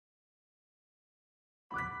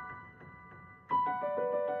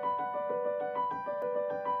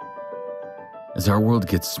As our world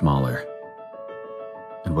gets smaller,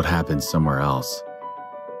 and what happens somewhere else,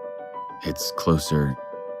 it's closer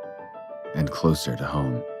and closer to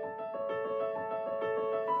home.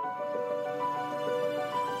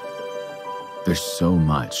 There's so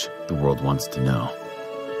much the world wants to know.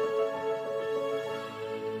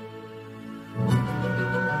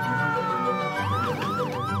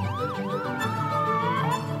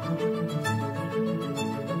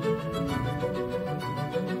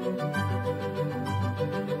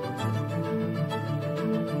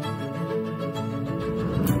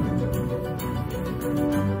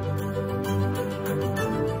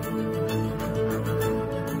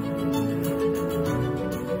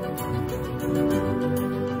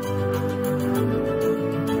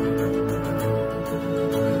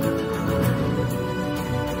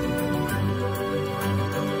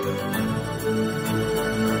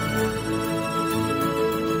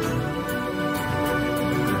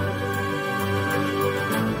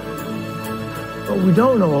 We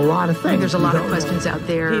don't know a lot of things. There's a lot of questions out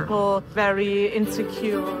there. People very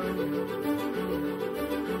insecure.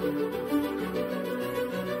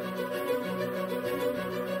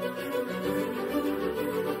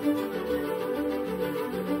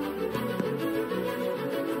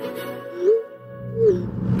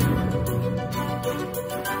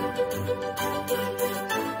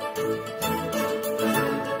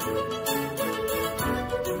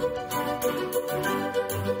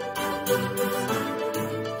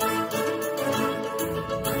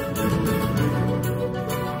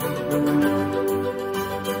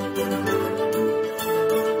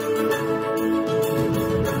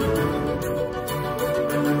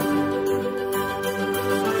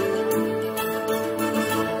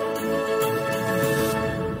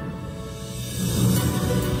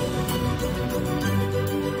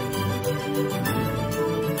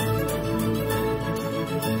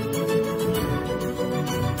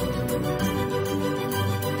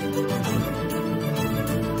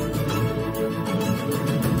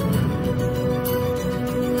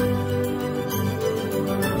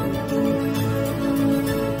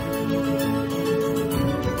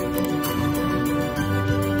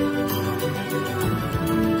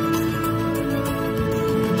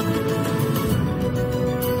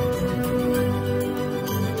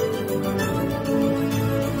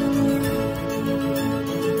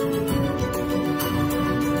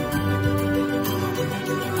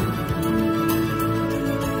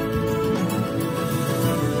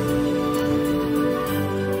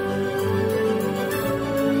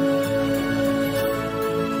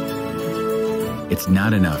 It's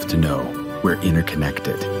not enough to know we're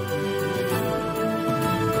interconnected.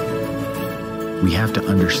 We have to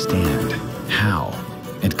understand how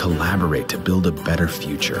and collaborate to build a better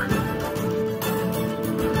future.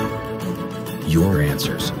 Your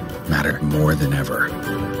answers matter more than ever.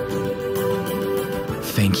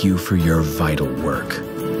 Thank you for your vital work.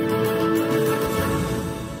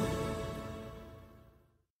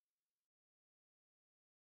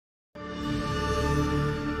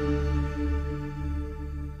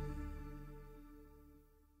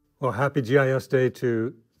 Well, happy GIS Day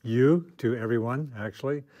to you, to everyone,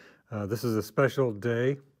 actually. This is a special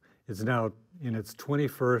day. It's now in its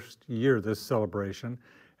 21st year, this celebration.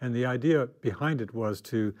 And the idea behind it was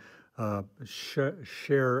to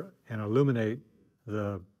share and illuminate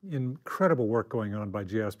the incredible work going on by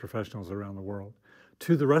GIS professionals around the world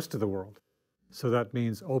to the rest of the world. So that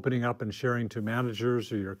means opening up and sharing to managers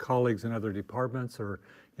or your colleagues in other departments or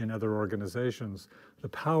in other organizations the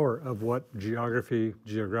power of what geography,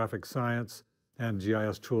 geographic science, and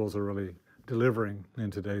GIS tools are really delivering in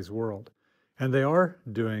today's world. And they are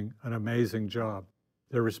doing an amazing job.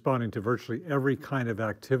 They're responding to virtually every kind of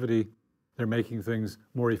activity. They're making things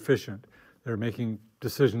more efficient. They're making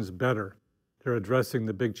decisions better. They're addressing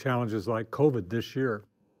the big challenges like COVID this year,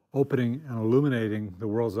 opening and illuminating the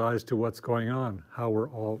world's eyes to what's going on, how we're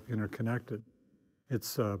all interconnected.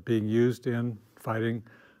 It's being used in fighting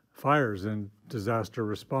fires and disaster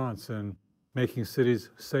response and making cities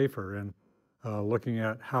safer and looking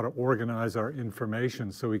at how to organize our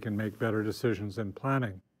information so we can make better decisions in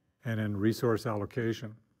planning and in resource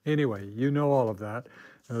allocation. Anyway, you know all of that.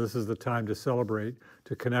 This is the time to celebrate,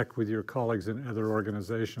 to connect with your colleagues in other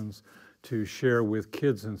organizations, to share with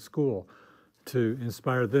kids in school, to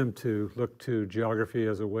inspire them to look to geography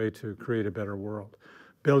as a way to create a better world.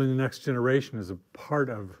 Building the next generation is a part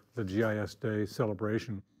of the GIS Day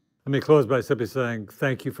celebration. Let me close by simply saying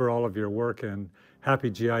thank you for all of your work and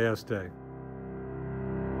happy GIS Day.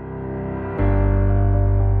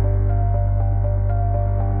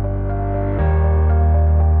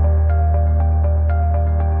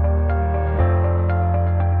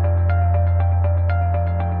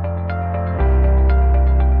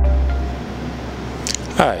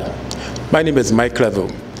 My name is Mike Clevo.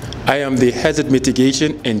 I am the Hazard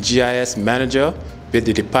Mitigation and GIS Manager with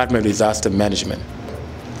the Department of Disaster Management.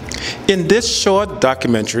 In this short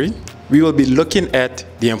documentary, we will be looking at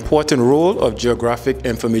the important role of Geographic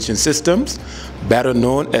Information Systems, better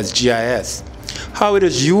known as GIS, how it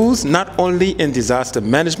is used not only in disaster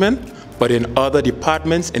management, but in other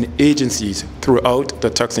departments and agencies throughout the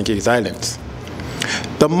Turks and Caicos Islands.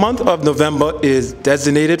 The month of November is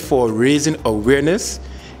designated for raising awareness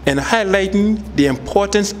and highlighting the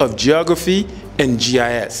importance of geography and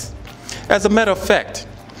GIS. As a matter of fact,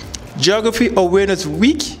 Geography Awareness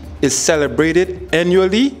Week is celebrated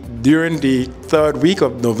annually during the third week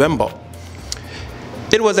of November.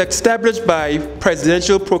 It was established by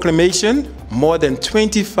presidential proclamation more than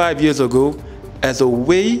 25 years ago as a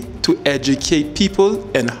way to educate people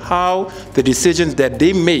and how the decisions that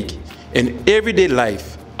they make in everyday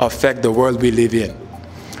life affect the world we live in.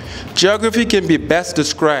 Geography can be best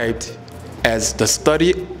described as the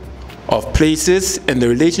study of places and the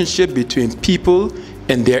relationship between people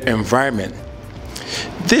and their environment.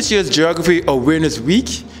 This year's Geography Awareness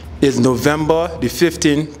Week is November the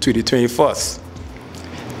 15th to the 21st.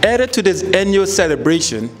 Added to this annual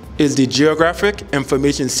celebration is the Geographic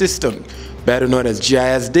Information System, better known as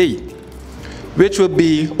GIS Day, which will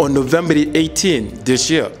be on November the 18th this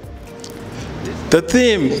year. The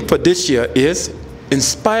theme for this year is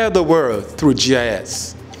Inspire the World Through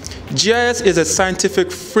GIS. GIS is a scientific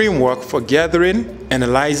framework for gathering,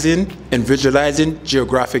 analyzing, and visualizing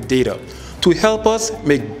geographic data to help us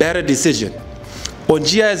make better decisions. On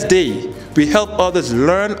GIS Day, we help others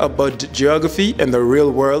learn about geography and the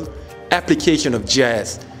real-world application of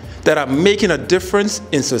GIS that are making a difference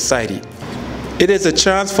in society. It is a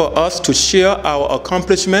chance for us to share our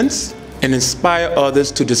accomplishments and inspire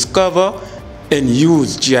others to discover and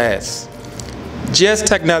use GIS. GIS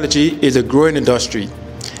technology is a growing industry,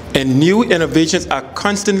 and new innovations are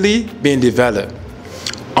constantly being developed.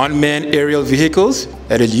 Unmanned aerial vehicles,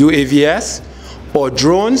 that is UAVs, or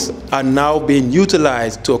drones are now being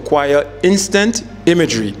utilized to acquire instant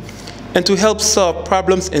imagery and to help solve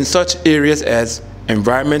problems in such areas as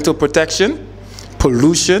environmental protection,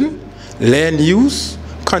 pollution, land use,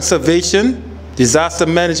 conservation, disaster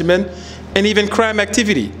management, and even crime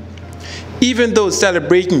activity. Even though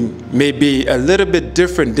celebrating may be a little bit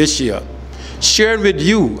different this year, sharing with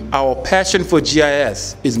you our passion for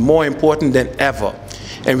GIS is more important than ever,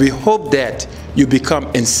 and we hope that you become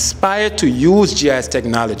inspired to use GIS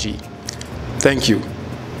technology. Thank you.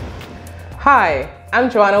 Hi, I'm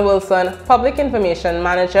Joanna Wilson, Public Information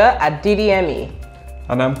Manager at DDME.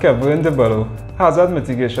 And I'm Kevin DeBello, Hazard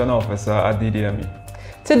Mitigation Officer at DDME.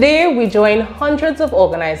 Today, we join hundreds of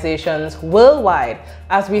organizations worldwide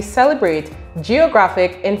as we celebrate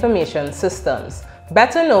Geographic Information Systems,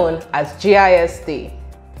 better known as GIS Day.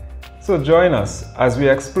 So join us as we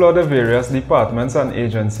explore the various departments and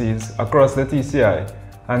agencies across the TCI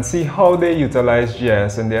and see how they utilize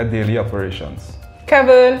GIS in their daily operations.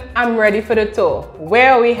 Kevin, I'm ready for the tour.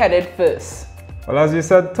 Where are we headed first? Well, as you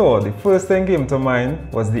said tour, the first thing came to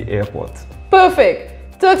mind was the airport.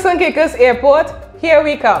 Perfect! Turks and Caicos Airport, here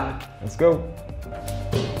we come. Let's go.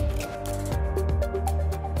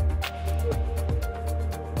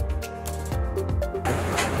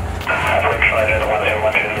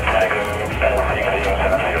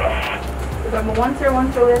 Number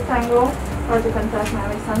 101 Juliet Tango, or to contact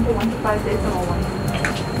Mary Santo 125 Decimal 1.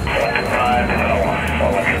 125 Decimal 1,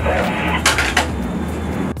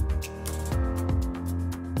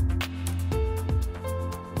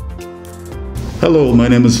 Hello, my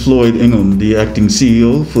name is Floyd Ingham, the Acting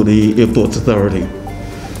CEO for the Airports Authority.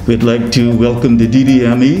 We'd like to welcome the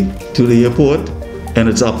DDME to the airport and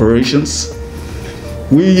its operations.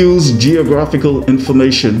 We use geographical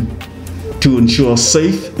information to ensure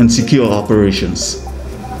safe and secure operations.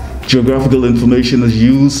 Geographical information is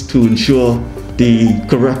used to ensure the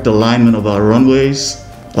correct alignment of our runways,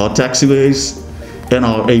 our taxiways, and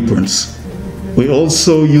our aprons. We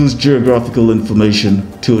also use geographical information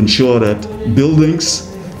to ensure that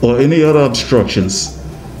buildings or any other obstructions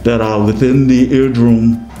that are within the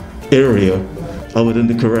airdrome area are within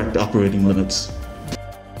the correct operating limits.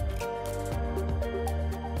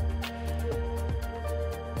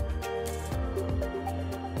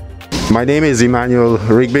 My name is Emmanuel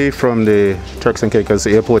Rigby from the Turks and Caicos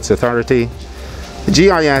Airports Authority.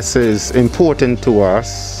 GIS is important to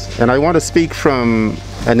us, and I want to speak from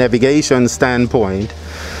a navigation standpoint,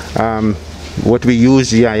 what we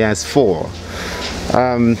use GIS for.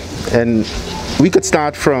 And we could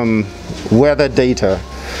start from weather data.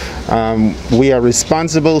 We are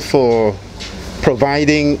responsible for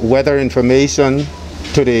providing weather information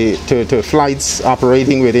to flights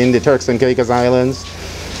operating within the Turks and Caicos Islands.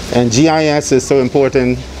 And GIS is so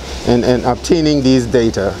important in obtaining these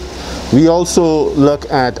data. We also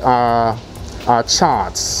look at our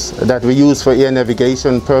charts that we use for air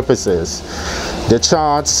navigation purposes. The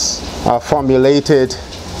charts are formulated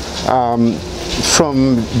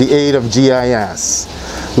from the aid of GIS.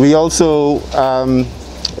 We also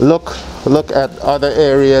look at other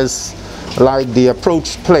areas like the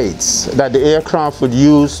approach plates that the aircraft would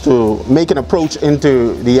use to make an approach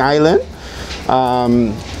into the island.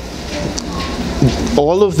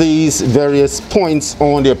 All of these various points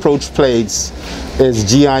on the approach plates is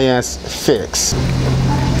GIS fixed.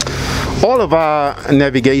 All of our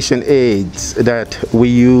navigation aids that we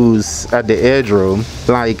use at the aerodrome,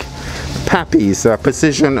 like PAPIs,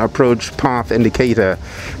 Precision Approach Path Indicator,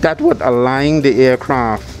 that would align the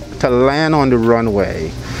aircraft to land on the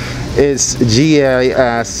runway, is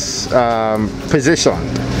GIS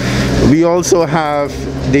positioned. We also have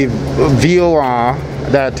the VOR,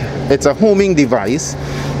 that it's a homing device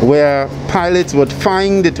where pilots would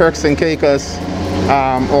find the Turks and Caicos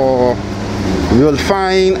or will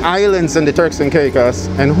find islands in the Turks and Caicos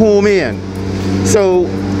and home in. So,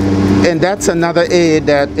 and that's another aid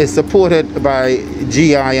that is supported by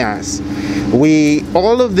GIS.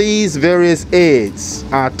 All of these various aids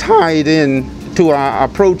are tied in to our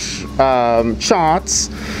approach charts,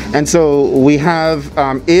 and so we have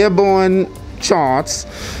airborne charts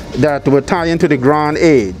that would tie into the ground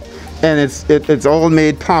aid, and it's all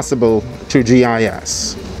made possible through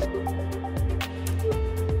GIS.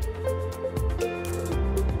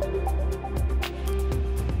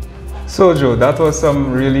 So Joe, that was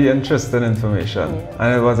some really interesting information,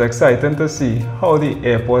 and it was exciting to see how the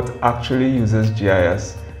airport actually uses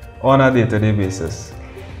GIS on a day-to-day basis.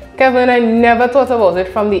 Kevin, I never thought about it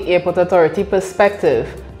from the airport authority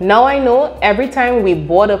perspective. Now I know every time we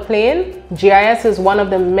board a plane, GIS is one of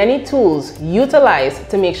the many tools utilized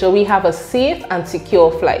to make sure we have a safe and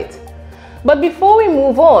secure flight. But before we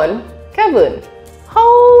move on, Kevin,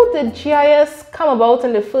 how did GIS come about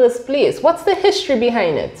in the first place? What's the history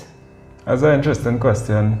behind it? That's an interesting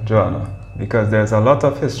question, Joanna, because there's a lot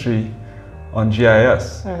of history on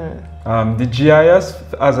GIS. The GIS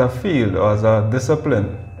as a field or as a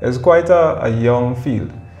discipline is quite a young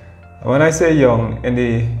field. When I say young, in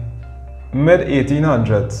the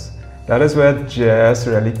mid-1800s, that is where GIS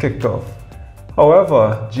really kicked off.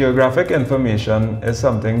 However, geographic information is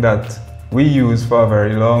something that we use for a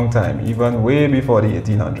very long time, even way before the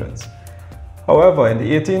 1800s. However, in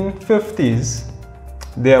the 1850s,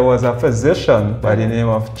 there was a physician by the name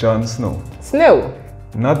of John Snow. Snow?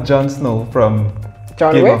 Not Jon Snow from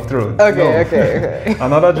Game of Thrones. Okay, no. okay.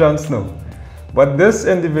 Another John Snow. But this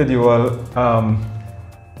individual,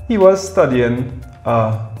 he was studying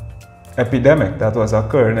an epidemic that was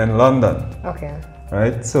occurring in London. Okay.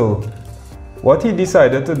 Right? So what he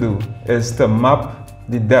decided to do is to map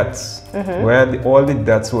the deaths, where all the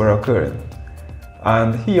deaths were occurring.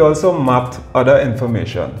 And he also mapped other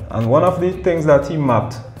information. And one of the things that he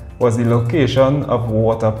mapped was the location of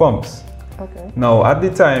water pumps. Okay. Now, at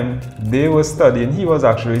the time, he was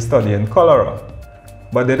actually studying cholera.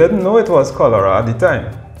 But they didn't know it was cholera at the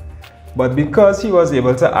time. But because he was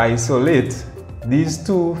able to isolate these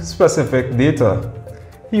two specific data,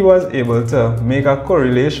 he was able to make a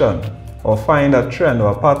correlation or find a trend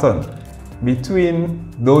or a pattern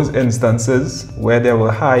between those instances where there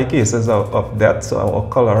were high cases of deaths or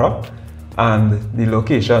cholera and the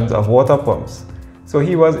locations of water pumps. So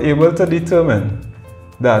he was able to determine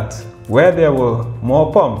that where there were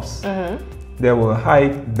more pumps, there were high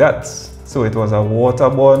deaths. So it was a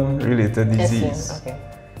waterborne related disease. Okay.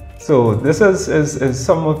 So this is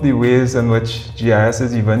some of the ways in which GIS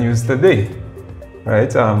is even used today,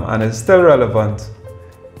 right? And it's still relevant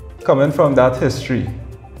coming from that history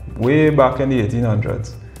way back in the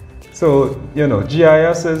 1800s. So, you know,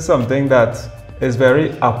 GIS is something that is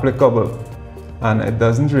very applicable and it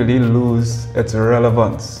doesn't really lose its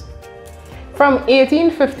relevance. From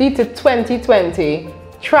 1850 to 2020,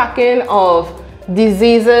 tracking of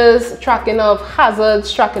diseases, tracking of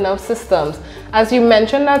hazards, tracking of systems. As you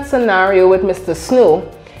mentioned that scenario with Mr.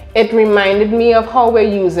 Snow, it reminded me of how we're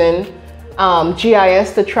using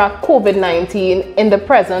GIS to track COVID-19 in the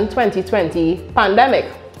present 2020 pandemic.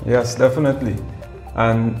 Yes, definitely.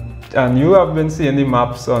 And you have been seeing the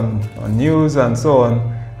maps on news and so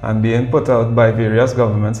on, and being put out by various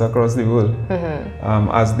governments across the world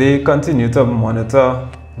as they continue to monitor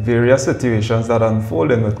various situations that are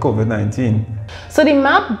unfolding with COVID-19. So the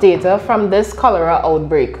map data from this cholera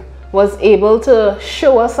outbreak was able to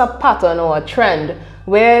show us a pattern or a trend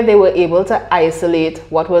where they were able to isolate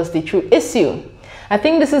what was the true issue. I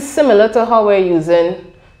think this is similar to how we're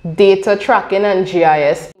using data tracking and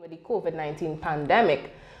GIS with the COVID-19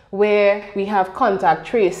 pandemic, where we have contact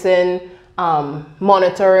tracing,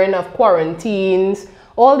 monitoring of quarantines,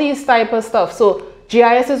 all these type of stuff. So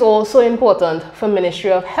GIS is also important for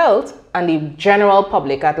Ministry of Health and the general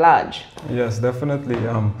public at large. Yes, definitely.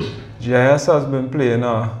 GIS has been playing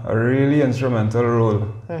a really instrumental role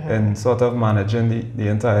in sort of managing the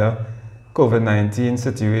entire COVID-19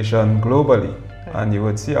 situation globally. And you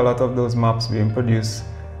would see a lot of those maps being produced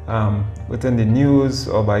within the news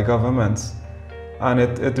or by governments. And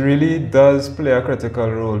it really does play a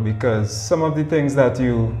critical role, because some of the things that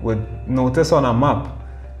you would notice on a map,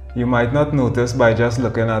 you might not notice by just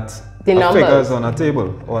looking at figures on a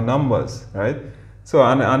table or numbers, right? So,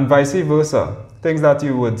 and vice versa. Things that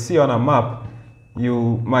you would see on a map,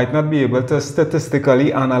 you might not be able to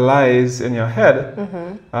statistically analyze in your head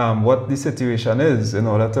what the situation is in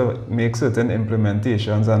order to make certain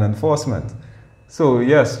implementations and enforcement. So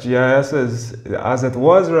yes, GIS is, as it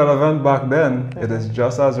was relevant back then, it is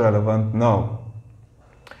just as relevant now.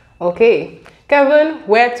 Okay, Kevin,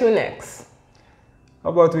 where to next? How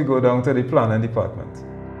about we go down to the planning department?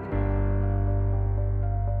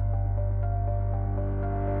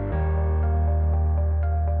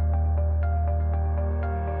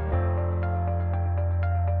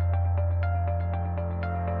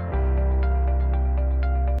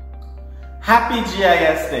 Happy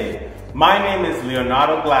GIS Day. My name is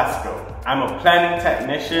Leonardo Glasgow. I'm a planning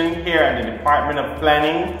technician here at the Department of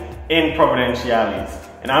Planning in Providenciales,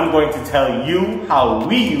 and I'm going to tell you how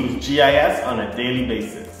we use GIS on a daily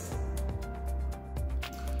basis.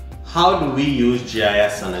 How do we use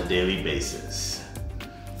GIS on a daily basis?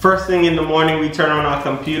 First thing in the morning, we turn on our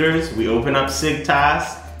computers, we open up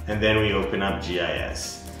SIGTAS, and then we open up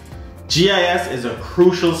GIS. GIS is a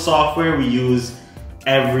crucial software we use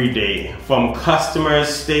every day. From customers,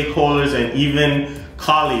 stakeholders, and even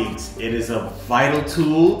colleagues, it is a vital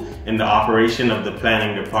tool in the operation of the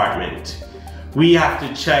planning department. We have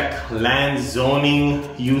to check land zoning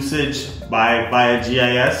usage via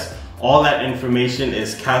GIS. All that information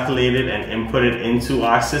is calculated and inputted into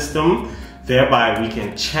our system. Thereby, we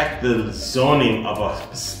can check the zoning of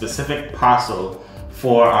a specific parcel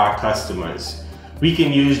for our customers. We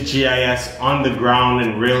can use GIS on the ground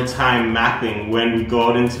in real-time mapping when we go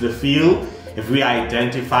out into the field. If we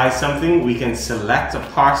identify something, we can select a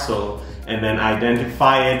parcel and then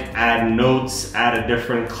identify it, add notes, add a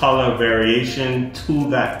different color variation to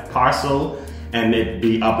that parcel, and it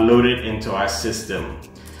be uploaded into our system.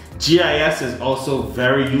 GIS is also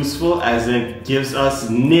very useful as it gives us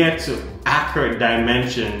near to accurate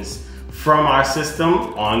dimensions from our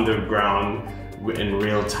system on the ground in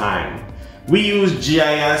real time. We use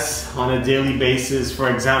GIS on a daily basis. For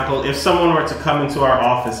example, if someone were to come into our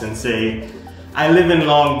office and say, I live in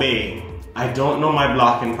Long Bay, I don't know my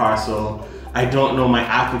block and parcel, I don't know my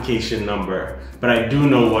application number, but I do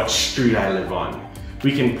know what street I live on.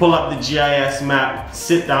 We can pull up the GIS map,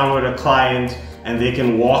 sit down with a client, and they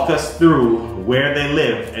can walk us through where they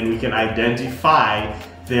live, and we can identify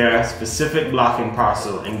their specific block and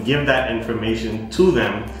parcel and give that information to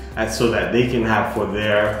them so that they can have for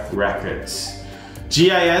their records.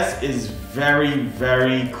 GIS is very,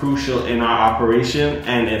 very crucial in our operation,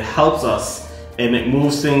 and it helps us and it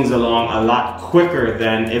moves things along a lot quicker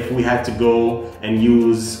than if we had to go and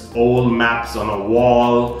use old maps on a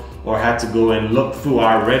wall or had to go and look through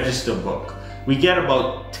our register book. We get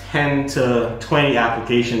about 10 to 20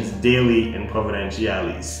 applications daily in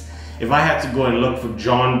Providenciales. If I had to go and look for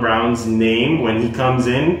John Brown's name when he comes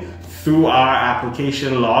in through our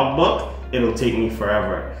application logbook, it'll take me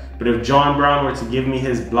forever. But if John Brown were to give me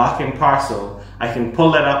his block and parcel, I can pull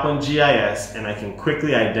that up on GIS and I can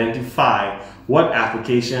quickly identify what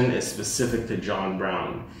application is specific to John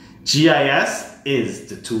Brown. GIS is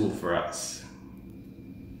the tool for us.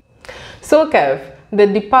 So Kev, the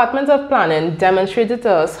Department of Planning demonstrated to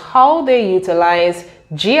us how they utilize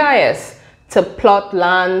GIS to plot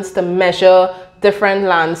lands, to measure different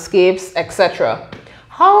landscapes, etc.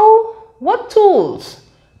 What tools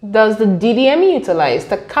does the DDME utilize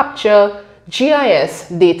to capture GIS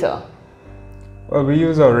data? Well, we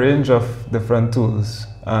use a range of different tools,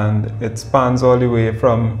 and it spans all the way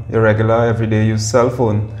from your regular everyday use cell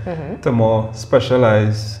phone to more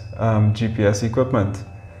specialized GPS equipment.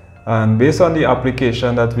 And based on the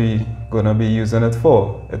application that we're going to be using it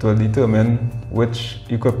for, it will determine which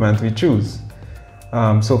equipment we choose.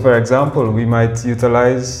 So for example, we might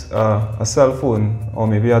utilize a cell phone, or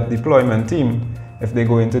maybe a deployment team, if they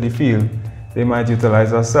go into the field, they might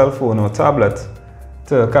utilize a cell phone or tablet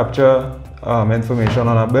to capture information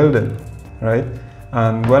on a building, right?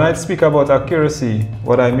 And when I speak about accuracy,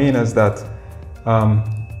 what I mean is that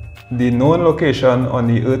the known location on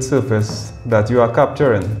the Earth's surface that you are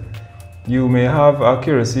capturing, you may have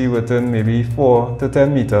accuracy within maybe 4 to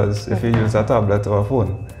 10 meters if you use a tablet or a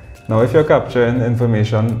phone. Now, if you're capturing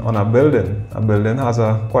information on a building has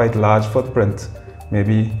a quite large footprint,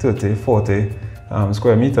 maybe 30, 40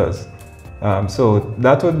 square meters. So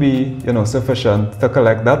that would be, sufficient to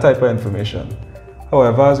collect that type of information.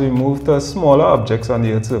 However, as we move to smaller objects on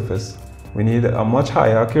the Earth's surface, we need a much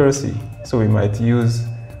higher accuracy. So we might use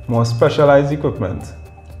more specialized equipment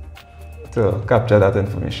to capture that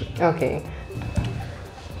information. Okay.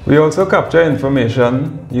 We also capture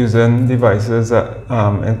information using devices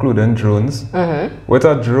including drones. With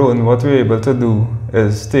a drone, what we're able to do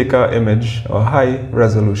is take an image, or high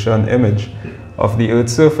resolution image of the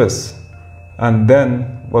Earth's surface. And then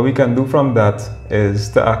what we can do from that is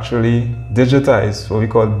to actually digitize, what we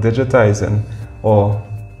call digitizing or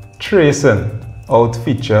tracing out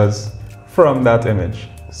features from that image.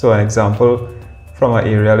 So an example, from an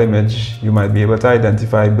aerial image, you might be able to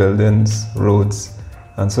identify buildings, roads,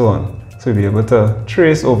 and so on. So you'll be able to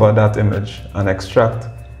trace over that image and extract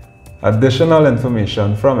additional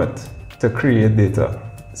information from it to create data.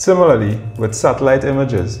 Similarly, with satellite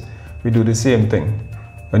images, we do the same thing.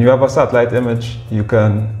 When you have a satellite image, you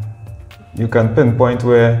can pinpoint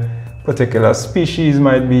where particular species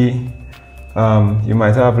might be. You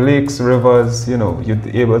might have lakes, rivers, you're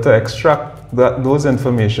able to extract those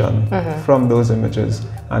information from those images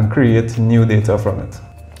and create new data from it.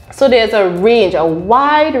 So there's a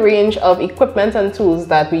wide range of equipment and tools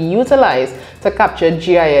that we utilize to capture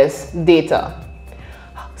GIS data.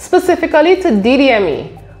 Specifically to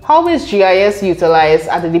DDME, how is GIS utilized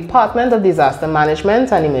at the Department of Disaster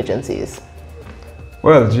Management and Emergencies?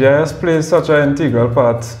 Well, GIS plays such an integral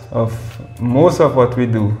part of most of what we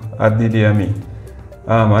do at DDME.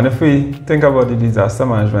 And if we think about the disaster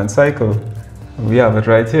management cycle, we have it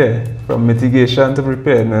right here, from mitigation to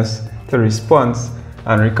preparedness to response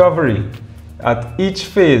and recovery. At each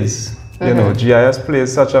phase, GIS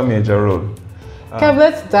plays such a major role. Kev,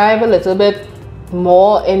 let's dive a little bit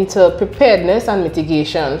more into preparedness and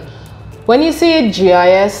mitigation. When you say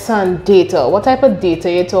GIS and data, what type of data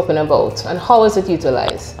are you talking about and how is it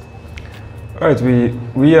utilized? All right,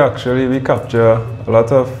 we capture a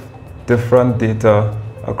lot of different data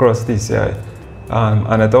across DCI.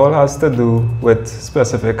 And it all has to do with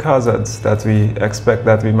specific hazards that we expect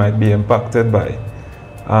that we might be impacted by.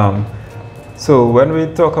 So when we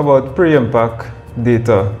talk about pre-impact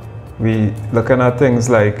data, we looking at things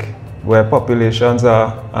like where populations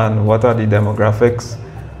are and what are the demographics.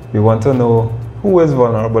 We want to know who is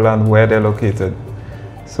vulnerable and where they're located.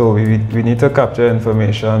 So we need to capture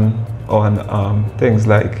information on things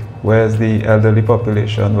like where is the elderly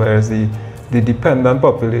population, where is the dependent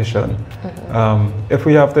population. If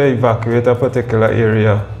we have to evacuate a particular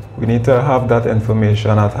area, we need to have that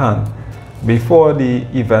information at hand before the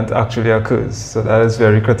event actually occurs. So that is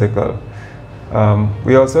very critical.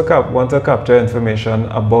 We also want to capture information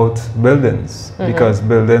about buildings because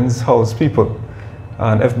buildings house people.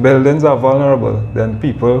 And if buildings are vulnerable, then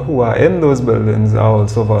people who are in those buildings are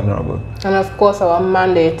also vulnerable. And of course, our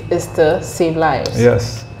mandate is to save lives.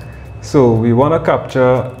 Yes. So we want to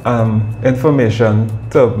capture information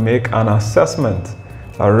to make an assessment,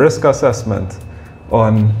 a risk assessment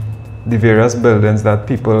on the various buildings that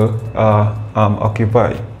people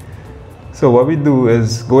occupy. So what we do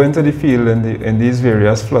is go into the field in these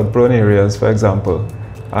various flood-prone areas, for example,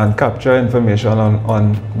 and capture information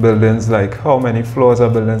on buildings, like how many floors a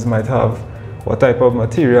buildings might have, what type of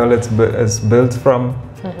material it's built from,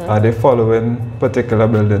 are they following particular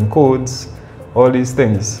building codes, all these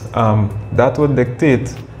things. That would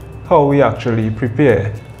dictate how we actually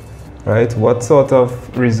prepare, right? What sort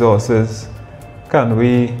of resources can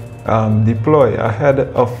we deploy ahead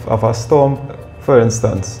of a storm, for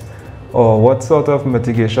instance, or what sort of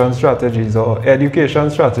mitigation strategies or education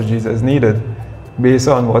strategies is needed based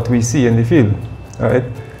on what we see in the field, right?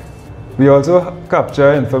 We also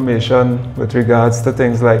capture information with regards to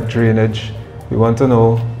things like drainage. We want to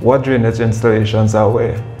know what drainage installations are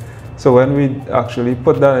where. So when we actually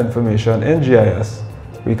put that information in GIS,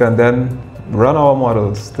 we can then run our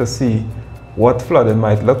models to see what flooding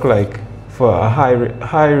might look like for a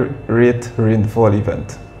high rate rainfall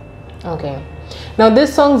event. Okay. Now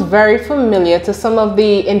this sounds very familiar to some of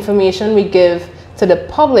the information we give to the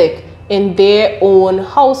public in their own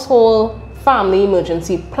household family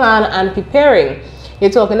emergency plan and preparing. You're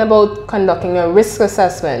talking about conducting a risk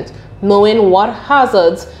assessment, knowing what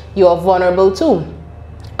hazards you are vulnerable to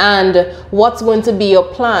and what's going to be your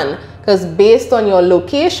plan. because based on your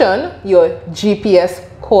location, your GPS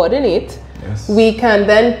coordinate, we can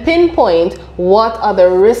then pinpoint what are the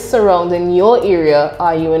risks surrounding your area.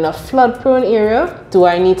 Are you in a flood-prone area? Do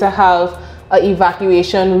I need to have an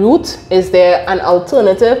evacuation route? Is there an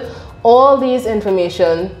alternative? All these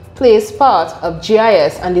information plays part of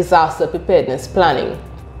GIS and disaster preparedness planning.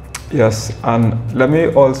 Yes, and let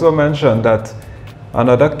me also mention that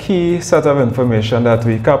another key set of information that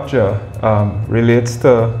we capture relates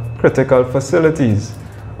to critical facilities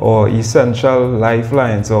or essential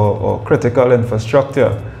lifelines or critical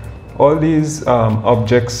infrastructure. All these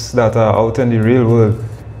objects that are out in the real world,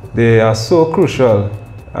 they are so crucial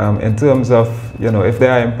in terms of, if they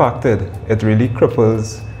are impacted, it really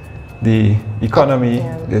cripples the economy,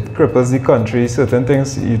 it cripples the country. Certain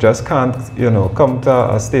things you just can't, come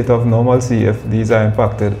to a state of normalcy if these are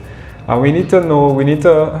impacted. And we need to know, we need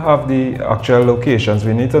to have the actual locations,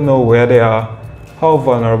 we need to know where they are, how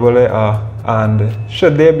vulnerable they are, and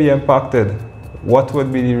should they be impacted, what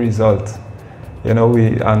would be the result?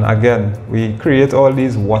 And again, we create all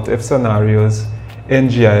these what-if scenarios in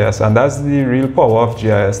GIS, and that's the real power of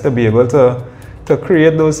GIS, to be able to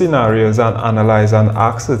create those scenarios and analyze and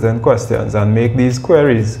ask certain questions and make these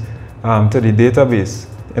queries to the database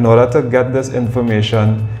in order to get this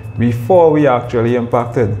information before we actually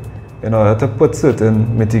impacted, in order to put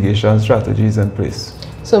certain mitigation strategies in place.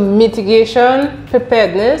 So mitigation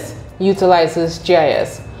preparedness utilizes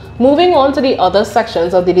GIS. Moving on to the other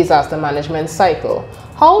sections of the disaster management cycle,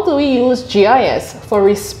 how do we use GIS for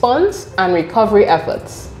response and recovery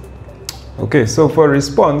efforts? Okay, so for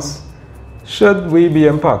response, should we be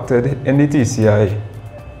impacted in the TCI,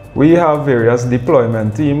 we have various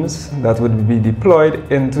deployment teams that would be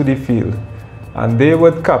deployed into the field, and they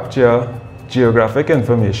would capture geographic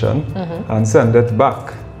information and send it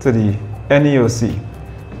back to the NEOC,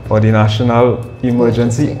 or the National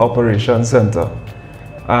Emergency Operations Center.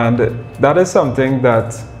 And that is something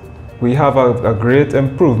that we have a great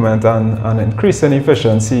improvement and an increase in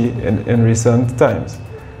efficiency in recent times.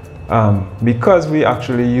 Because we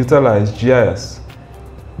actually utilize GIS.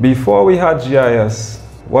 Before we had GIS,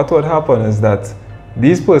 what would happen is that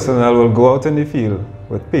these personnel will go out in the field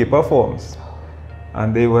with paper forms,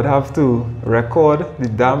 and they would have to record the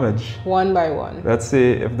damage. One by one. Let's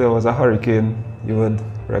say if there was a hurricane, you would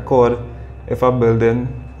record if a building,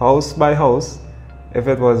 house by house, if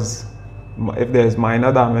there's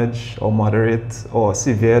minor damage or moderate or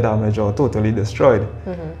severe damage or totally destroyed.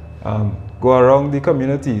 Go around the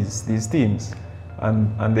communities, these teams,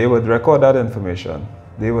 and they would record that information.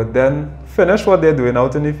 They would then finish what they're doing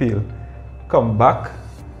out in the field, come back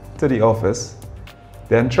to the office,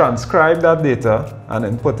 then transcribe that data and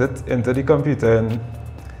then put it into the computer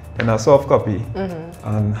in a soft copy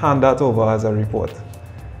and hand that over as a report.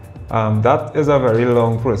 That is a very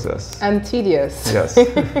long process. And tedious. Yes.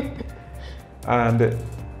 And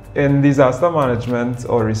in disaster management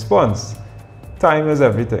or response, time is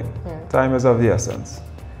everything. Time is of the essence.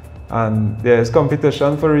 And there is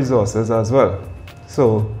competition for resources as well.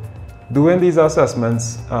 So doing these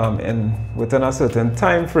assessments within a certain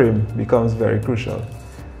time frame becomes very crucial.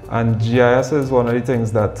 And GIS is one of the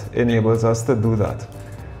things that enables us to do that.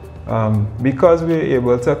 Because we're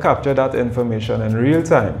able to capture that information in real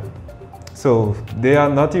time. So they are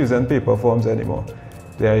not using paper forms anymore.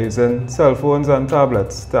 They are using cell phones and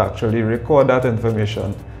tablets to actually record that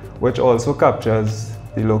information, which also captures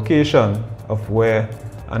the location of where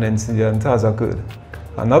an incident has occurred.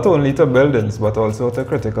 And not only to buildings, but also to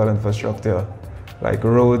critical infrastructure, like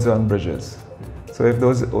roads and bridges. So if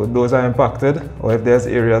those are impacted, or if there's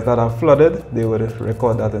areas that are flooded, they would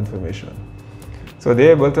record that information. So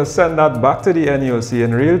they're able to send that back to the NEOC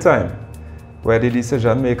in real time, where the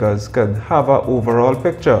decision makers can have an overall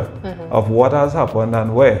picture of what has happened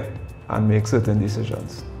and where, and make certain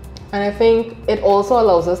decisions. And I think it also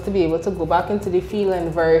allows us to be able to go back into the field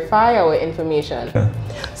and verify our information.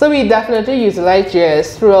 So we definitely utilize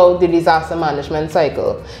GIS throughout the disaster management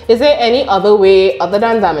cycle. Is there any other way, other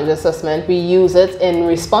than damage assessment, we use it in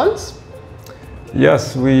response?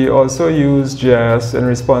 Yes, we also use GIS in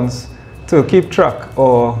response to keep track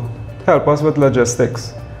or help us with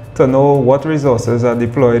logistics, to know what resources are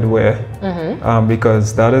deployed where,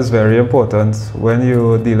 because that is very important. When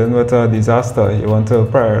you're dealing with a disaster, you want to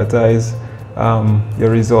prioritize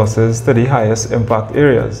your resources to the highest impact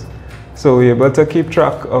areas. So we're able to keep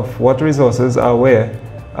track of what resources are where,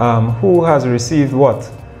 who has received what,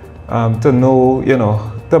 to know,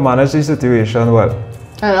 to manage the situation well.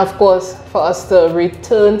 And of course, for us to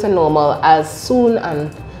return to normal as soon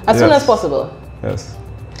as possible. Yes.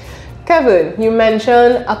 Kevin, you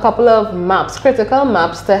mentioned a couple of maps, critical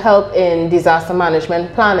maps to help in disaster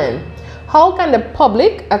management planning. how can the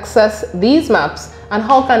public access these maps and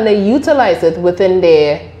how can they utilize it within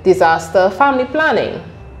their disaster family planning?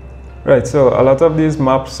 Right, so a lot of these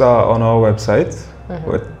maps are on our website,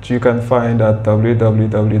 which you can find at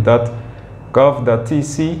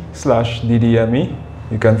www.gov.tc/DDME.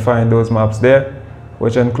 You can find those maps there,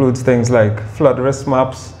 which includes things like flood risk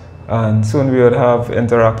maps, and soon we would have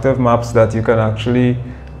interactive maps that you can actually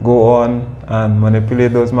go on and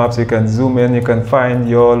manipulate those maps. You can zoom in, you can find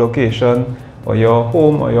your location or your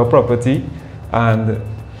home or your property, and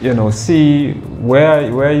see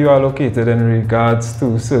where you are located in regards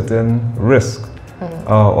to certain risks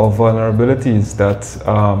or vulnerabilities that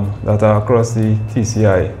are across the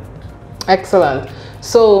TCI. Excellent.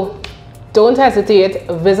 So don't hesitate,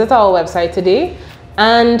 visit our website today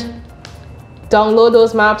and download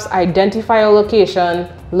those maps, identify your location,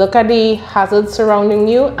 look at the hazards surrounding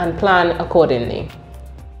you and plan accordingly.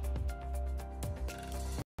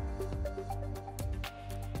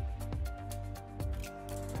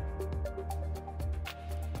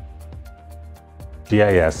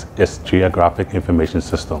 GIS is Geographic Information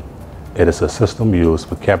System. It is a system used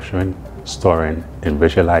for capturing, storing, and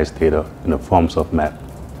visualizing data in the forms of map.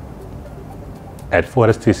 At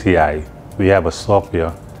Fortis TCI, we have a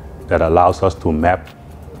software that allows us to map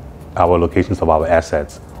our locations of our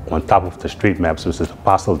assets on top of the street maps, which is the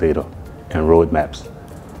parcel data, and road maps.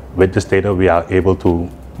 With this data, we are able to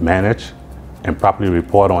manage and properly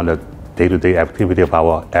report on the day-to-day activity of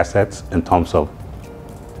our assets in terms of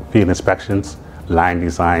field inspections, line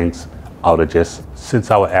designs, outages. Since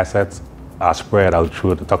our assets are spread out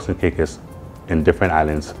through the Turks and Caicos in different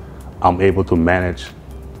islands, I'm able to manage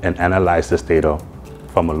and analyze this data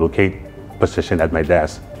from a locate position at my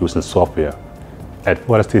desk using software. At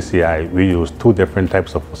Fortis TCI, we use two different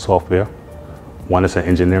types of software. One is an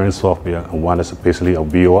engineering software and one is basically a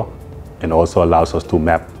viewer, and also allows us to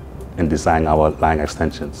map and design our line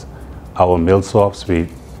extensions. Our MillSoft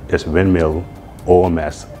suite is Windmill,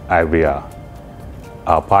 OMS, IVR.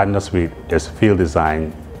 Our partner suite is Field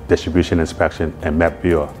Design, Distribution Inspection, and Map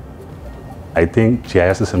Viewer. I think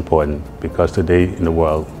GIS is important because today in the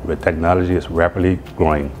world where technology is rapidly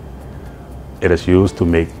growing, it is used to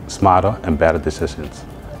make smarter and better decisions.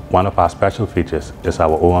 One of our special features is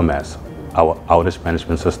our OMS, our outage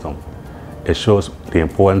management system. It shows the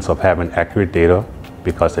importance of having accurate data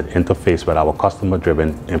because it interfaces with our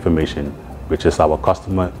customer-driven information, which is our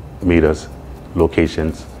customer meters,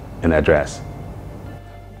 locations, and address.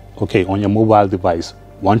 Okay, on your mobile device,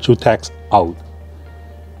 once you text out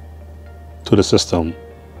to the system,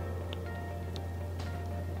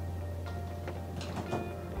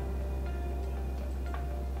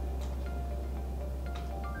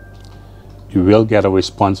 you will get a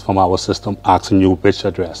response from our system asking you which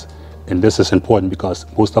address. And this is important because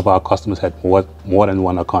most of our customers had more than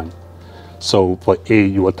one account. So for A,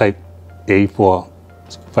 you will type A for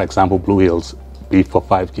example, Blue Hills, B for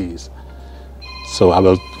 5 Keys. So I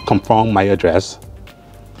will confirm my address.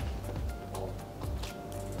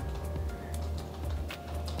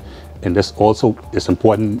 And this also is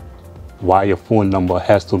important why your phone number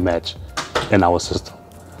has to match in our system.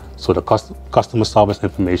 So the customer service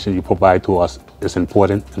information you provide to us is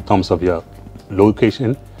important in terms of your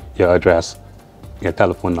location, your address, your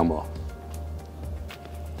telephone number.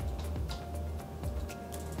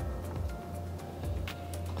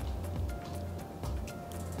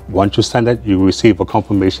 Once you send it, you receive a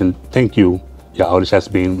confirmation, thank you, your outage has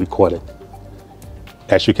been recorded.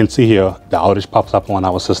 As you can see here, the outage pops up on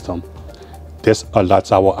our system. This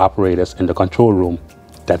alerts our operators in the control room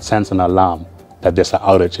that sends an alarm that there's an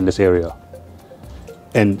outage in this area.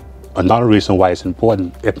 And another reason why it's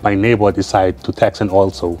important, if my neighbor decides to text in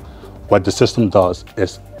also, what the system does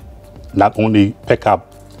is not only pick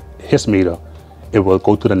up his meter, it will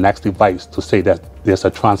go to the next device to say that there's a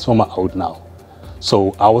transformer out now.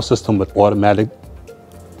 So our system will automatically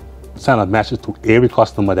send a message to every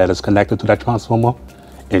customer that is connected to that transformer,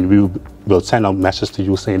 and we will send a message to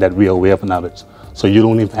you saying that we are aware of an outage. So you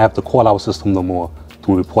don't even have to call our system no more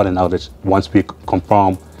to report an outage once we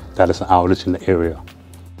confirm that it's an outage in the area.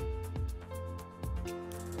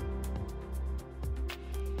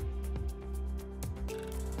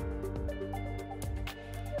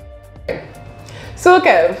 So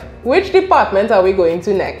Kev, which department are we going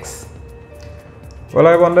to next? Well,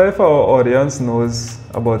 I wonder if our audience knows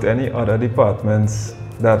about any other departments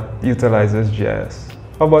that utilizes GIS.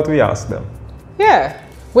 How about we ask them? Yeah.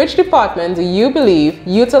 Which department do you believe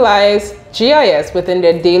utilize GIS within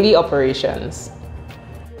their daily operations?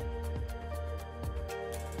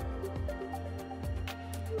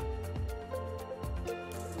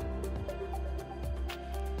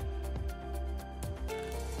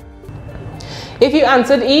 If you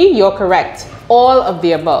answered E, you're correct. All of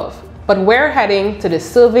the above. But we're heading to the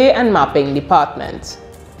Survey and Mapping Department.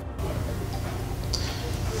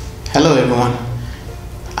 Hello everyone.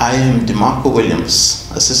 I am DeMarco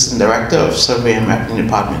Williams, Assistant Director of Survey and Mapping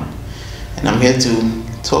Department, and I'm here to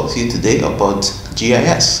talk to you today about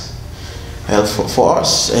GIS. Well, for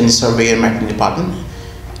us in the Survey and Mapping Department,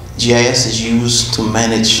 GIS is used to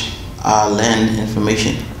manage our land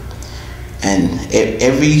information, and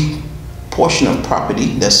every portion of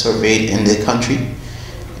property that's surveyed in the country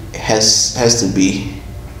has to be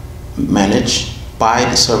managed by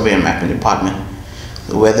the Survey and Mapping Department,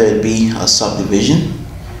 whether it be a subdivision,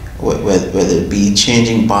 whether it be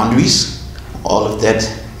changing boundaries. All of that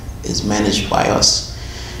is managed by us.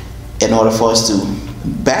 In order for us to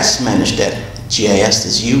best manage that, GIS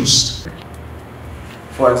is used.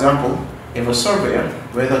 For example, if a surveyor,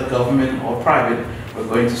 whether government or private, we're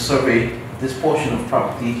going to survey this portion of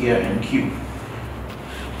property here in Q.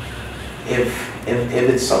 If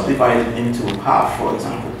it's subdivided into half, for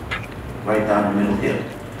example, right down the middle here,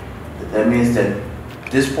 that means that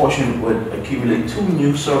this portion would accumulate 2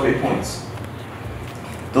 new survey points.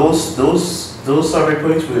 Those survey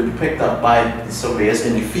points will be picked up by the surveyors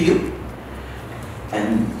in the field,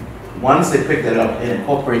 and once they pick that up and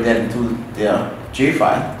incorporate that into their J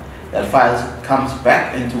file, that file comes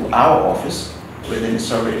back into our office within the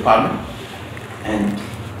survey department, and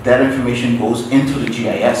that information goes into the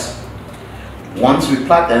GIS. Once we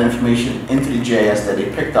plot that information into the GIS that they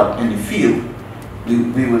picked up in the field,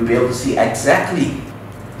 we will be able to see exactly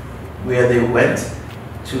where they went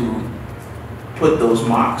to put those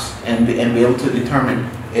marks and be able to determine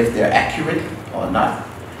if they're accurate or not.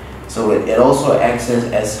 So it also acts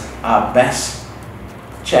as our best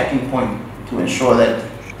checking point to ensure that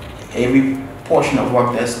every portion of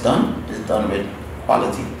work that's done is done with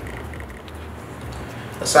quality.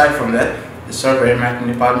 Aside from that, the Survey and Mapping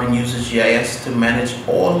Department uses GIS to manage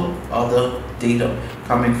all other data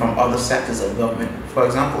coming from other sectors of government. For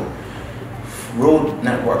example, road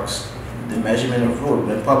networks, the measurement of road.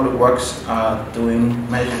 When public works are doing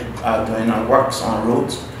works on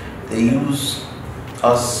roads, they use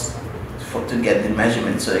us to get the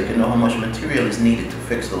measurement so they can know how much material is needed to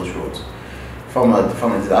fix those roads. From a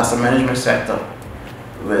disaster management sector,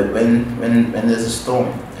 when there's a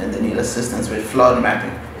storm and they need assistance with flood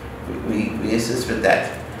mapping, we assist with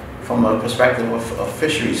that. From a perspective of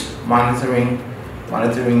fisheries, monitoring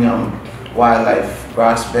wildlife,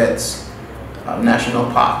 grass beds, national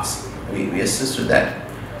parks, we assist with that.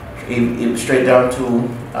 Straight down to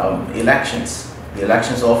elections. The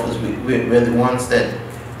elections office, we're the ones that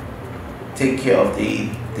take care of the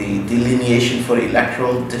delineation for the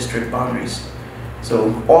electoral district boundaries.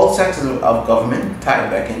 So all sectors of government tie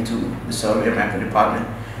back into the Survey and Mapping Department,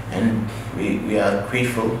 and we are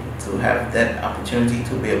grateful to have that opportunity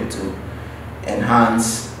to be able to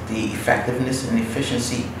enhance the effectiveness and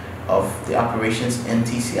efficiency of the operations in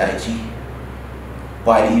TCIG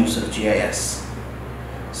by the use of GIS.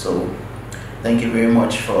 So thank you very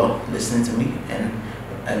much for listening to me, and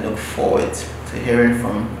I look forward to hearing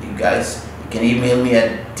from you guys. You can email me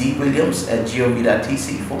at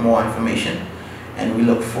dwilliams@gov.tc for more information, and we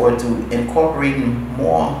look forward to incorporating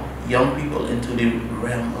more young people into the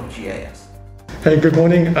realm of GIS. Hey, good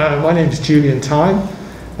morning. My name is Julian Time,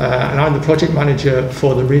 and I'm the project manager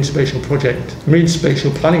for the Marine Spatial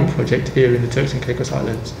Planning Project here in the Turks and Caicos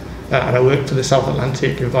Islands, and I work for the South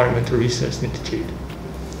Atlantic Environmental Research Institute.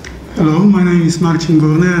 Hello, my name is Marcin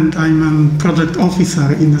Górny, and I'm a project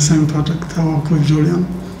officer in the same project. I work with Julian.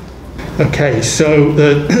 Okay, so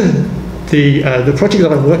the project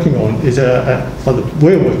that I'm working on is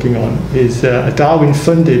we're working on is a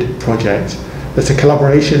Darwin-funded project. That's a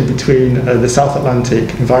collaboration between the South Atlantic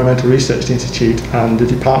Environmental Research Institute and the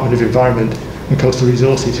Department of Environment and Coastal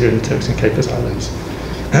Resources here in the Turks and Caicos Islands.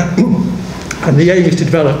 And the aim is to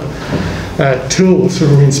develop tools for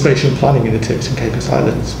marine spatial planning in the Turks and Caicos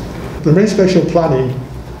Islands. The marine spatial planning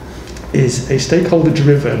is a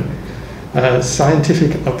stakeholder-driven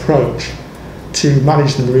scientific approach to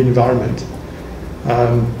manage the marine environment.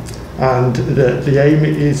 And the aim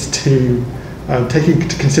is to take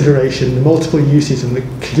into consideration the multiple uses and the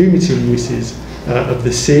cumulative uses of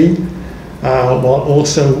the sea, while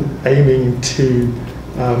also aiming to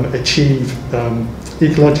achieve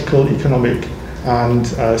ecological, economic and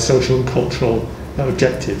social and cultural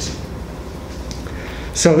objectives.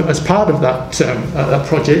 So as part of that, that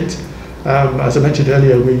project, as I mentioned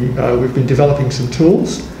earlier, we've been developing some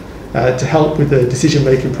tools to help with the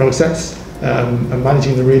decision-making process and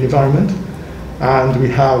managing the marine environment. And we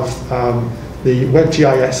have the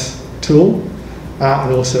WebGIS tool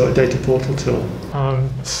and also a data portal tool.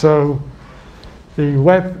 So The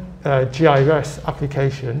web GIS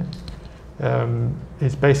application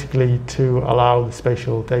is basically to allow the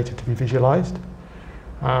spatial data to be visualized,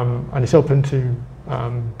 and it's open to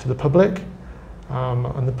the public,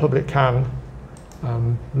 and the public can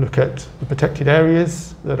look at the protected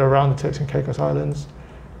areas that are around the Turks and Caicos Islands,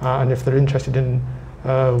 and if they're interested in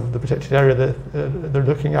the protected area that they're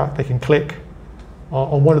looking at, they can click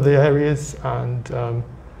on one of the areas, and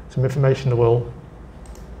some information will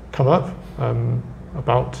come up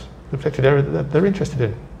about the protected area that they're interested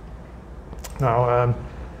in. Now,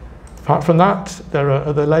 apart from that, there are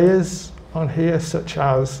other layers on here, such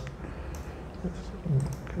as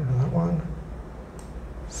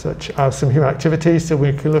some human activities. So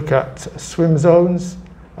we can look at swim zones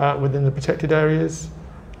within the protected areas.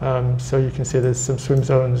 So you can see there's some swim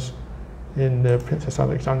zones in Princess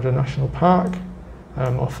Alexandra National Park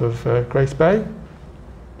off of Grace Bay.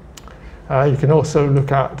 You can also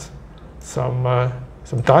look at some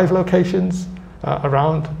dive locations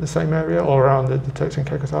around the same area or around the Turks and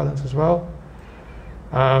Caicos Islands as well.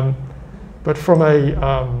 But from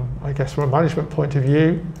I guess from a management point of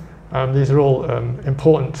view, these are all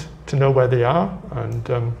important to know where they are and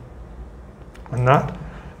that.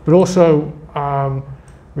 But also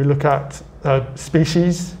we look at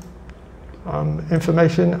species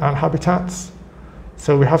information and habitats.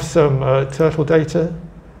 So we have some turtle data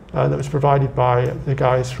that was provided by the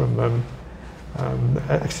guys from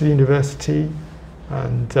Exeter University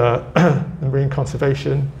and the Marine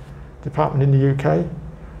Conservation Department in the UK.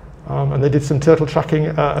 And they did some turtle tracking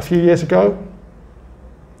a few years ago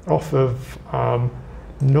off of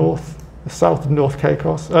south of North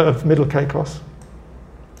Caicos, of Middle Caicos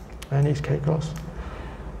and East Caicos.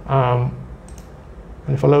 And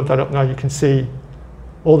if I load that up now, you can see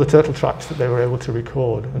all the turtle tracks that they were able to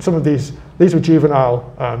record. And some of these were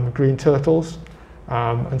juvenile green turtles,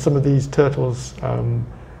 and some of these turtles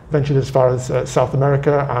ventured as far as South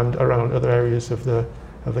America and around other areas of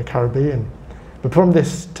the Caribbean. But from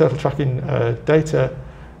this turtle tracking data,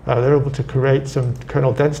 they're able to create some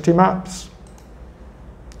kernel density maps,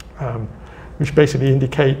 which basically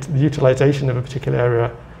indicate the utilization of a particular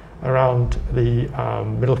area around the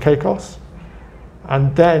Middle Caicos.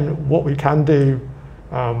 And then what we can do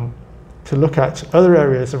to look at other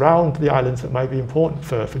areas around the islands that might be important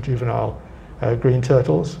for juvenile green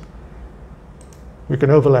turtles. We can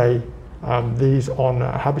overlay these on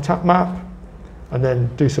a habitat map and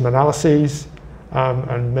then do some analyses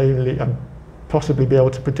and mainly possibly be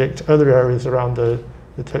able to predict other areas around the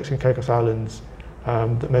Turks and Caicos Islands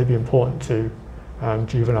that may be important to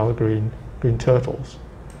juvenile green turtles.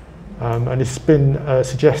 And it's been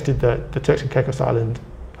suggested that the Turks and Caicos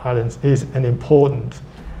Islands is an important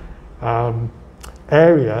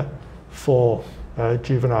area for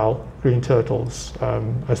juvenile green turtles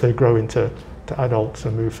as they grow into adults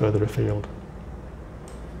and move further afield.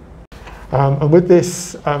 And with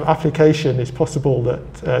this application, it's possible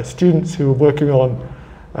that students who are working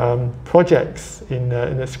on projects in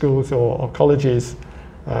their schools or colleges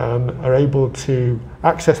are able to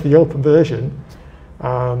access the open version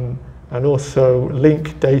and also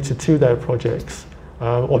link data to their projects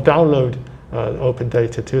or download open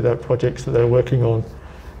data to their projects that they're working on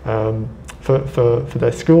for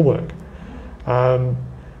their schoolwork.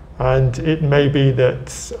 And it may be that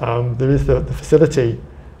there is the facility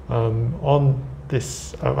on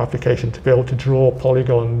this application to be able to draw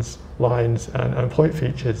polygons, lines and point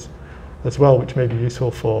features as well, which may be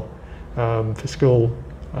useful for school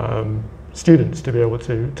students to be able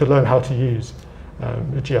to learn how to use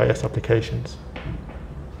the GIS applications.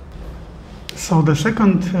 So the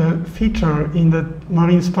second feature in the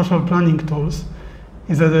marine spatial planning tools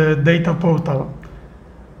is the data portal.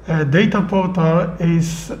 Data portal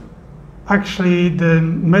is actually the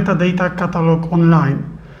metadata catalog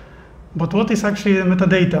online. But what is actually the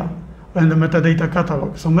metadata and the metadata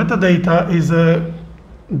catalog? So metadata is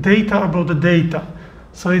data about the data.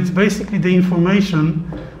 So it's basically the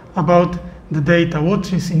information about the data,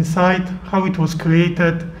 what is inside, how it was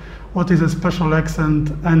created, what is a special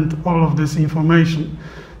accent, and all of this information.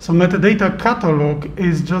 So metadata catalog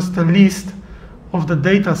is just a list of the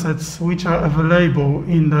data sets which are available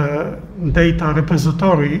in the data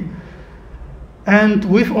repository and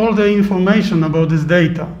with all the information about this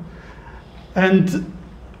data. And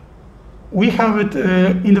we have it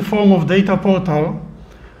in the form of data portal,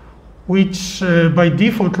 which by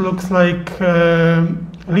default looks like a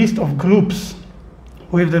list of groups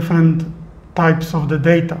with different types of the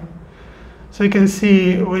data. So you can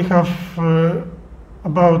see we have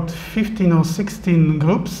about 15 or 16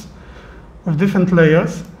 groups with different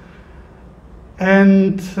layers.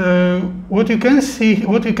 And what you can see,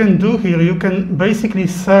 what you can do here, you can basically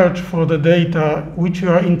search for the data which you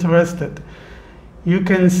are interested. You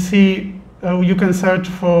can see, you can search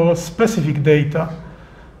for specific data.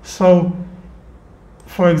 So,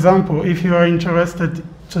 for example, if you are interested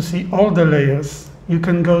to see all the layers, you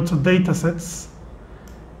can go to datasets,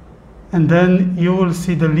 and then you will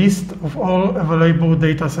see the list of all available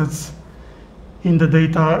datasets in the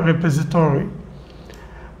data repository.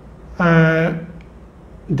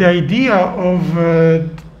 The idea of the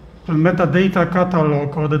metadata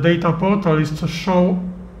catalog or the data portal is to show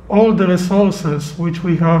all the resources which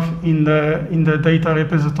we have in the data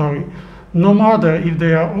repository, no matter if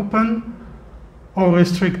they are open or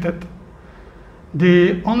restricted.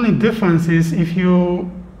 The only difference is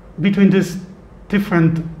between these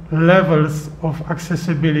different levels of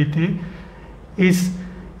accessibility is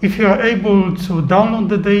if you are able to download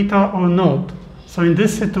the data or not. So in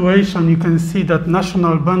this situation, you can see that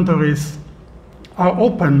national boundaries are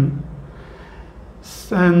open.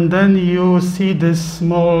 And then you see this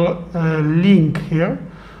small link here,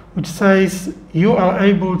 which says you are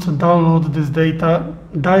able to download this data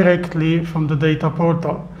directly from the data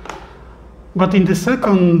portal. But in the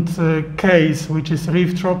second case, which is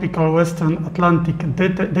Reef Tropical Western Atlantic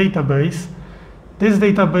database, this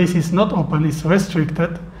database is not open, it's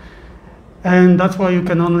restricted, and that's why you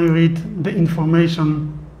can only read the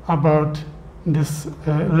information about this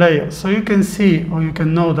layer. So you can see, or you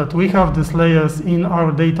can know that we have these layers in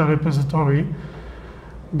our data repository,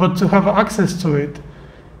 but to have access to it,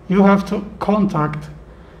 you have to contact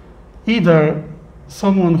either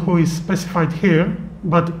someone who is specified here,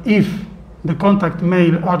 but if the contact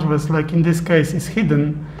mail address, like in this case, is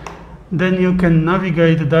hidden, then you can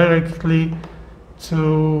navigate directly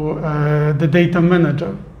to the data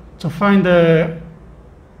manager. To find a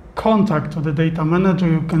contact to the data manager,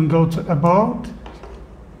 you can go to About,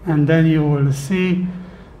 and then you will see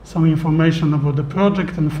some information about the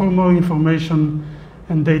project, and for more information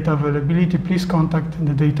and data availability, please contact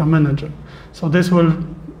the data manager. So this will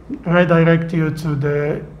redirect you to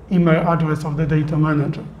the email address of the data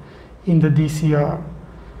manager in the DCR.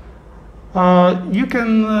 You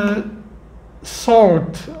can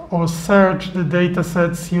sort or search the data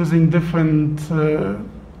sets using different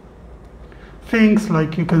things,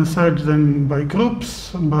 like you can search them by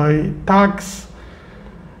groups, by tags,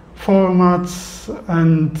 formats,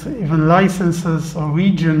 and even licenses or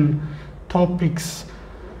region topics.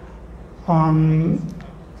 And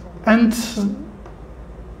I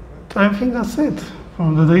think that's it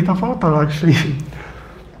from the data portal, actually.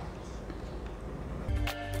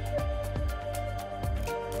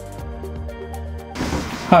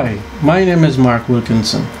 Hi, my name is Mark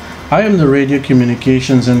Wilkinson. I am the Radio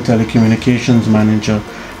Communications and Telecommunications Manager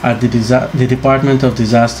at the Department of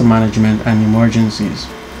Disaster Management and Emergencies.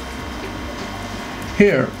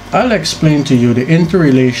 Here, I'll explain to you the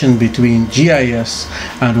interrelation between GIS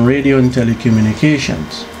and radio and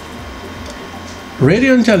telecommunications.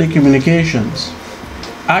 Radio and telecommunications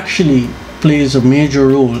actually plays a major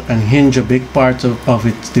role and hinge a big part of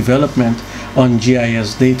its development on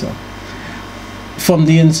GIS data. From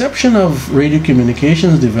the inception of radio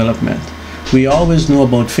communications development, we always know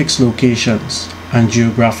about fixed locations and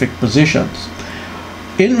geographic positions.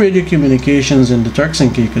 In radio communications in the Turks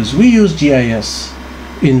and Caicos, we use GIS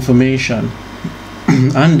information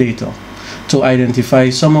and data to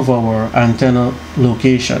identify some of our antenna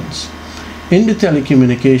locations. In the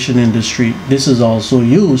telecommunication industry, this is also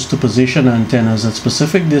used to position antennas at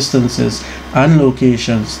specific distances and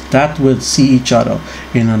locations that will see each other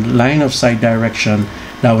in a line of sight direction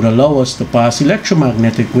that would allow us to pass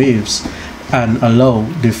electromagnetic waves and allow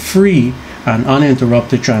the free and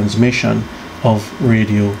uninterrupted transmission of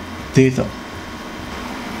radio data.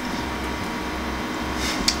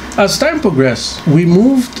 As time progressed, we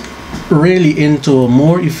moved really into a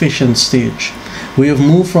more efficient stage. We have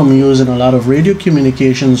moved from using a lot of radio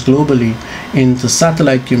communications globally into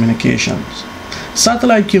satellite communications.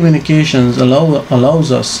 Satellite communications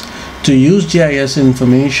allows us to use GIS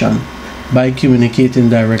information by communicating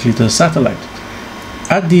directly to the satellite.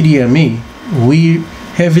 At DDME, we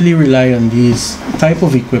heavily rely on these type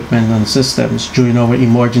of equipment and systems during our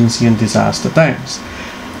emergency and disaster times.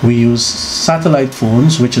 We use satellite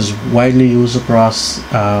phones, which is widely used across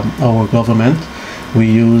our government. We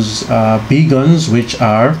use beacons, which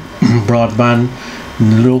are broadband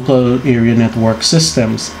local area network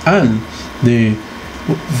systems, and the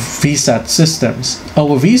VSAT systems.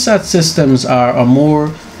 Our VSAT systems are a more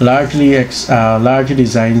largely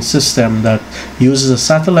designed system that uses a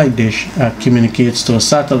satellite dish that communicates to a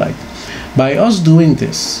satellite. By us doing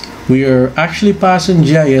this, We are actually passing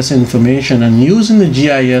GIS information and using the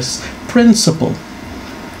GIS principle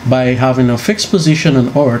by having a fixed position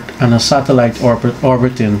on Earth and a satellite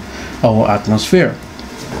orbiting our atmosphere.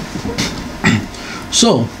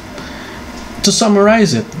 So, to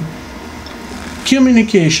summarize it,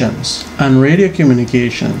 communications and radio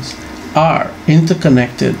communications are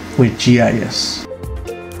interconnected with GIS.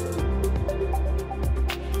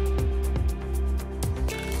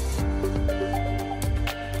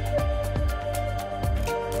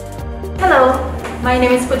 Hello, my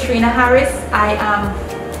name is Katrina Harris. I am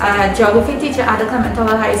a geography teacher at the Clement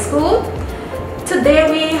High School. Today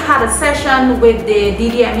we had a session with the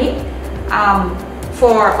DDME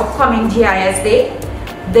for upcoming GIS Day.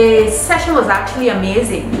 The session was actually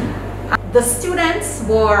amazing. The students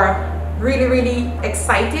were really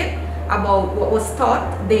excited about what was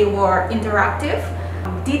taught. They were interactive.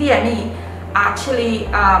 DDME actually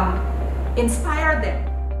inspired them.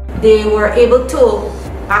 They were able to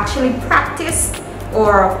actually practice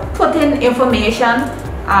or put in information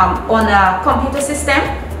on a computer system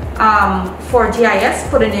for GIS,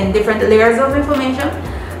 putting in different layers of information.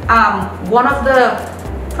 One of the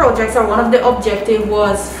projects or one of the objectives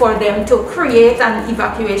was for them to create an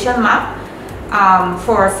evacuation map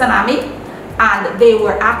for tsunami, and they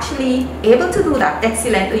were actually able to do that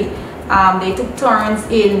excellently. They took turns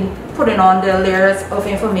in putting on the layers of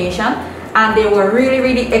information, and they were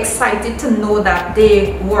really excited to know that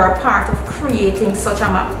they were a part of creating such a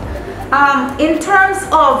map. In terms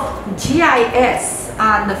of GIS,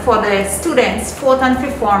 and for the students, 4th and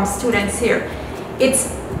 5th form students here, it's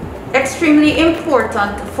extremely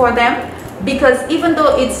important for them because even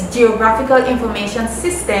though it's Geographical Information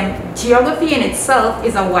System, geography in itself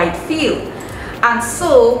is a wide field. And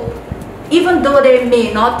so, even though they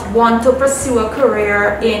may not want to pursue a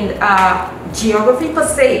career in geography per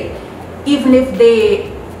se, even if they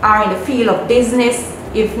are in the field of business,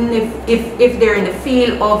 if they're in the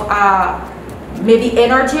field of maybe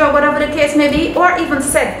energy or whatever the case may be, or even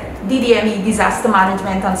said DDME, disaster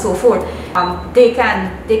management and so forth, they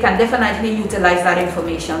can definitely utilize that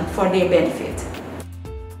information for their benefit.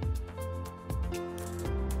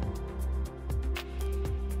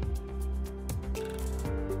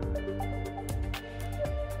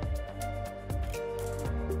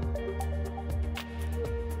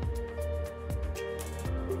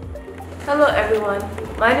 Hello everyone,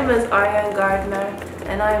 my name is Ariane Gardner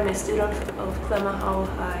and I am a student of Clement Howell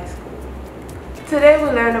High School. Today we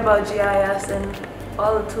learn about GIS and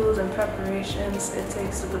all the tools and preparations it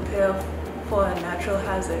takes to prepare for a natural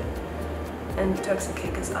hazard in Turks and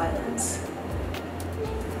Caicos Islands.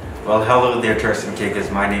 Well, hello there Turks and Caicos,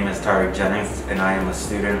 my name is Tariq Jennings and I am a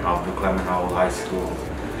student of the Clement Howell High School.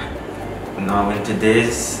 Now in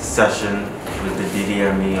today's session with the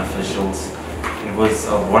DDME officials, it was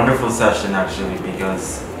a wonderful session actually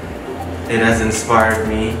because it has inspired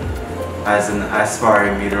me as an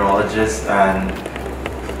aspiring meteorologist and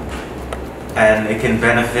it can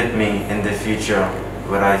benefit me in the future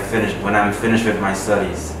when I'm finished with my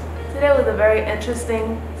studies. Today was a very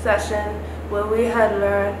interesting session where we had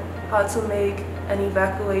learned how to make an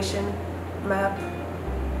evacuation map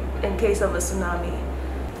in case of a tsunami.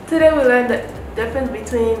 Today we learned the difference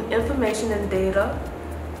between information and data,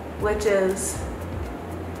 which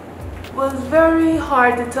was very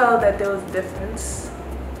hard to tell that there was a difference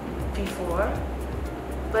before.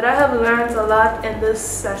 But I have learned a lot in this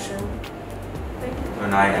session. Thank you.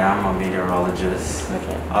 When I am a meteorologist,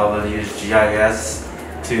 I will use GIS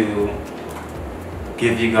to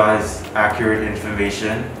give you guys accurate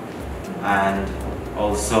information and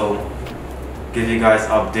also give you guys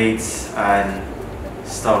updates and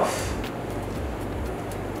stuff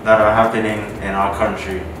that are happening in our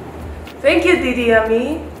country. Thank you,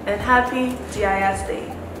 DDME, and happy GIS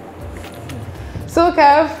Day. So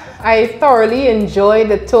Kev, I thoroughly enjoyed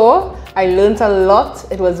the tour. I learned a lot.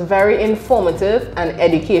 It was very informative and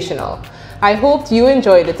educational. I hoped you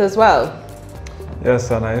enjoyed it as well. Yes,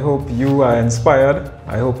 and I hope you are inspired.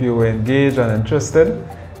 I hope you were engaged and interested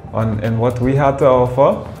in what we had to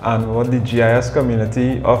offer and what the GIS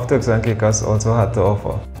community of Turks and Caicos also had to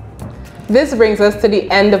offer. This brings us to the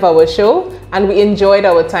end of our show, and we enjoyed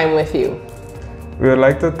our time with you. We would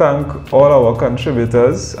like to thank all our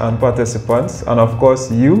contributors and participants, and of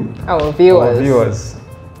course you, our viewers.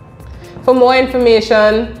 For more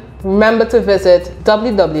information, remember to visit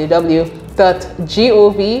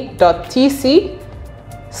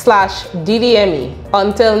www.gov.tc/DDME.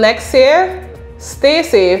 Until next year, stay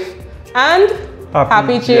safe and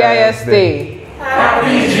happy GIS Day.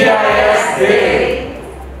 Happy GIS Day.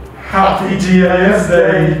 Happy GIS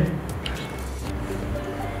Day.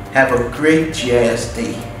 Have a great GIS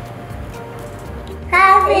Day.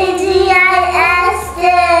 Happy GIS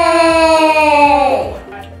Day!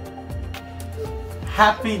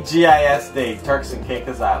 Happy GIS Day, Turks and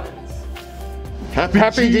Caicos Islands.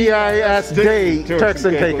 Happy GIS Day, Turks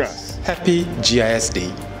and Caicos. Happy GIS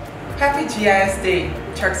Day. Happy GIS Day,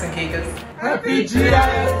 Turks and Caicos. Happy GIS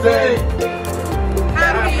Day!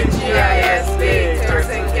 Happy GIS Day, Turks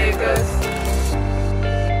and Caicos.